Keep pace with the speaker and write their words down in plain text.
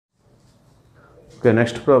Okay,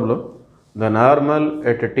 next problem. The normal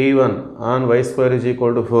at t1 on y square is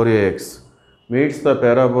equal to 4ax meets the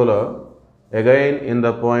parabola again in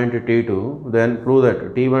the point t2. Then prove that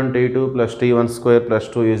t1 t2 plus t1 square plus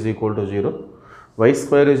 2 is equal to 0. Y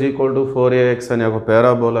square is equal to 4ax అనే ఒక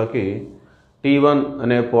పారాబోలాకి t1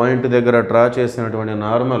 అనే point దగ్గర draw చేసినటువంటి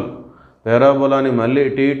normal పారాబోలాని మళ్ళీ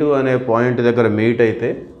t2 అనే point దగ్గర meet అయితే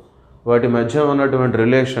వాటి మధ్య ఉన్నటువంటి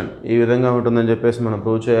రిలేషన్ ఈ విధంగా ఉంటుందని చెప్పేసి మనం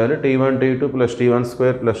ప్రూవ్ చేయాలి. t1 t2 plus t1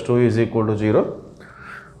 square plus 2 is equal to 0.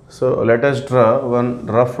 So let us draw one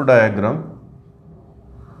rough diagram.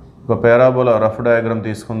 ఒక పారాబోలా రఫ్ డయాగ్రామ్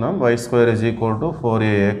తీసుకుందాం. y square is equal to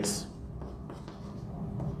 4ax.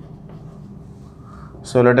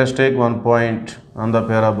 So let us take one point on the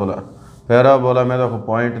parabola. Parabola మీద ఒక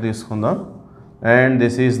point తీసుకుందాం and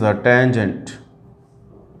this is the tangent.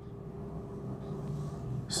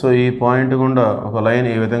 So ఈ point గుండా ఒక line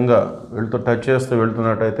ఈ విధంగా టచ్ చేస్తూ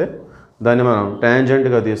వెళ్తున్నట్టయితే దాన్ని మనం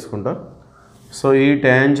ట్యాంజెంట్గా తీసుకుంటాం. సో ఈ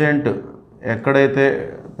ట్యాంజెంట్ ఎక్కడైతే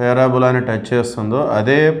పారాబోలాని టచ్ చేస్తుందో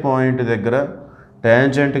అదే పాయింట్ దగ్గర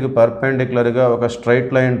ట్యాంజెంట్కి పర్పెండిక్యులర్గా ఒక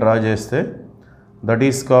స్ట్రైట్ లైన్ డ్రా చేస్తే that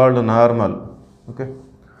is called normal. Okay,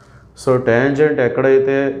 so tangent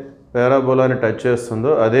ఎక్కడైతే పారాబోలాని టచ్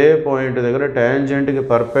చేస్తుందో అదే పాయింట్ దగ్గర ట్యాంజెంట్కి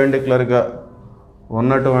పర్పెండిక్యులర్గా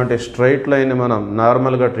ఉన్నటువంటి స్ట్రైట్ లైన్ని మనం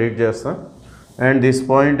నార్మల్గా ట్రీట్ చేస్తాం. And this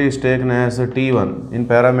point is taken as t1 in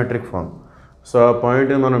parametric form. So ఆ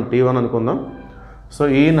పాయింట్ని మనం t1 అనుకుందాం. సో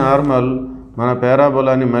ఈ నార్మల్ మన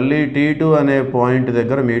పారాబోలాని మళ్ళీ t2 అనే పాయింట్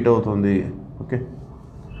దగ్గర మీట్ అవుతుంది. Okay,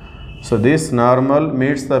 so this normal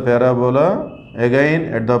meets the parabola again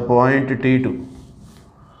at the point t2.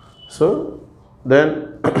 So then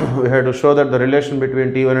we have to show that the relation between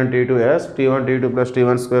t1 and t2 as t1 t2 plus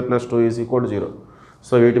t1 square plus 2 is equal to 0.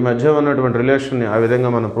 So వీటి మధ్య ఉన్నటువంటి రిలేషన్ని ఆ విధంగా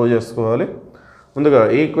మనం prove చేసుకోవాలి. ముందుగా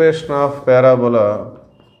equation of parabola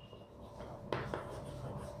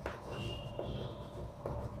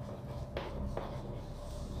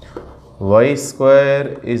y square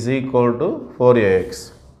is equal to 4ax.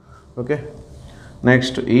 Okay,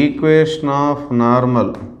 next equation of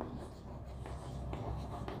normal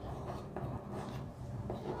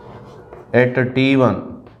at t1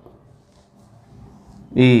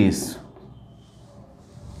 is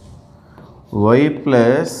y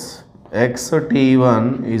plus x t1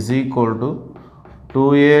 is equal to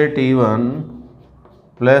 2a t1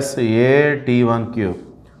 plus a t1 cube.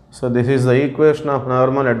 So this is the equation of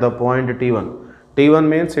normal at the point t1. t1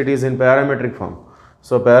 means it is in parametric form.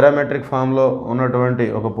 So parametric form లో ఉన్నటువంటి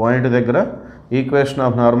ఒక point దగ్గర equation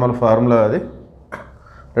of normal formula అది.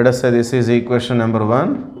 Let us say this is equation number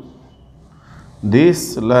 1. This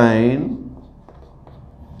line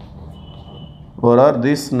or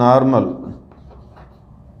this normal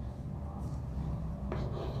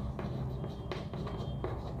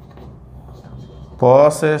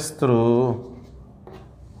passes through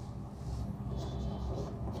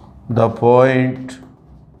the point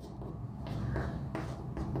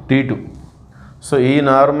t2. So ఈ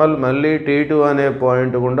normal మళ్ళీ t2 అనే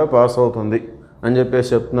point గుండా pass అవుతుంది అని చెప్పేసి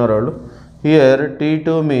చెప్తున్నారు వాళ్ళు. Here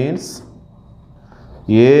t2 means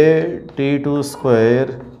a t2 square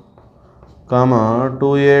comma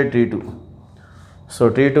 2a t2. So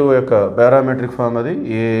t2 యొక్క పారామెట్రిక్ ఫామ్ అది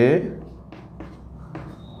a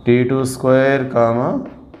t2 square comma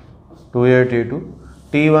 2a t2.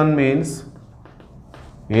 t1 means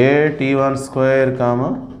a t1 square comma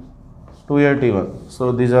 2a t1. So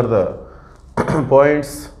these are the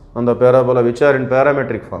points on the parabola which are in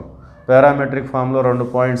parametric form. Parametric ఫామ్లో రెండు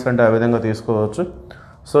points అంటే ఆ విధంగా తీసుకోవచ్చు.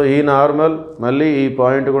 So ఈ normal మళ్ళీ ఈ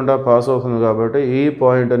point గుండా పాస్ అవుతుంది కాబట్టి ఈ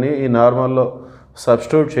పాయింట్ని ఈ నార్మల్లో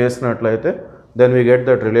సబ్స్టిట్యూట్ చేసినట్లయితే then we get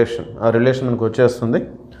that relation. ఆ రిలేషన్ మనకు వచ్చేస్తుంది.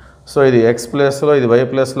 సో ఇది ఎక్స్ ప్లేస్లో ఇది వై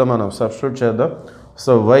ప్లేస్లో మనం సబ్స్టిట్యూట్ చేద్దాం.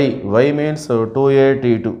 So why means 2a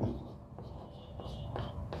t2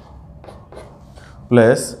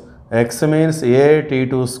 plus X means a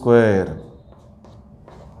t2 square.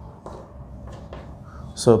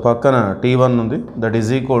 So పక్కన t1 ఉంది, that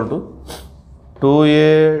is equal to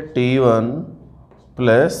 2a t1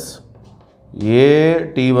 plus a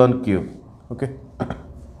t1 cube. Okay,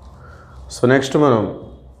 so next మనం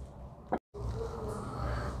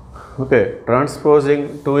transposing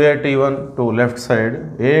 2a t1 to left side,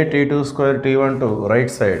 a t2 square t1 to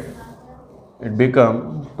right side, it become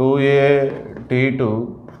 2a t2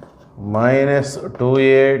 minus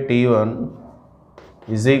 2a t1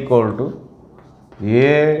 is equal to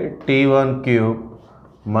a t1 cube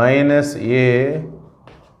minus a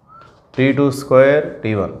t2 square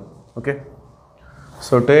t1. Okay,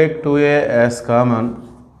 so take 2a as common,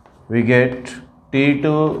 we get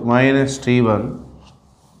t2 minus t1.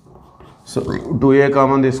 So 2a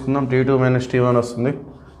common తీసుకుందాం, t2 minus t1 వస్తుంది.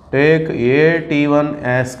 Take a t1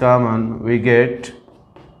 as common, we get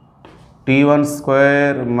t1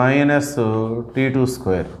 square minus t2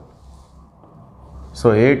 square. So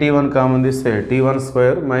a t1 common తీస్తే t1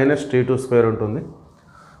 square minus t2 square ఉంటుంది.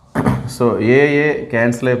 So ఏ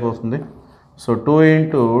cancel అయిపోతుంది. So 2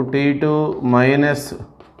 into t2 minus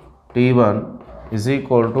t1 is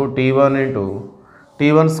equal to t1 into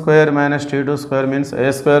t1 square minus t2 square means a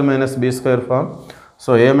square minus b square form. So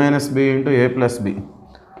a minus b into a plus b.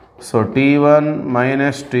 So t1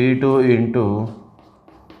 minus t2 into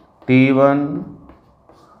t1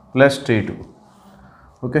 plus t2.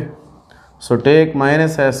 Okay. So take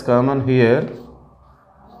minus as common here,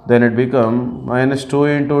 then it become minus 2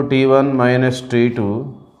 into t1 minus t2,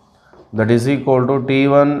 that is equal to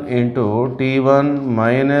t1 into t1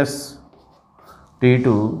 minus t2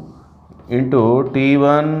 into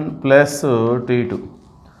t1 plus t2.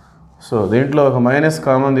 So దీంట్లో ఒక minus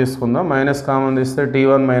common తీసుకుందాం. Minus common తీస్తే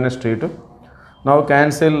t1 minus t2. Now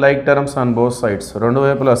cancel like terms on both sides. రెండు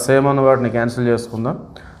వైపులా same అన్న వాటిని cancel చేసుకుందాం.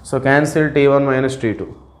 So cancel t1 minus t2.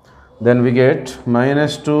 Then we get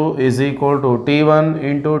minus 2 is equal to t1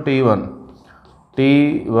 into t1,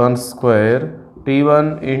 t1 square, t1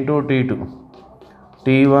 into t2,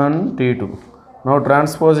 t1 t2. Now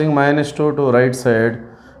transposing minus 2 to right side,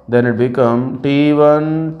 then it become t1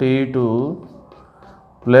 t2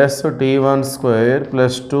 plus t1 square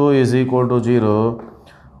plus 2 is equal to 0.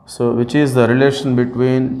 So which is the relation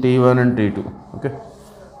between t1 and t2? Okay,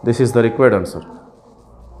 this is the required answer.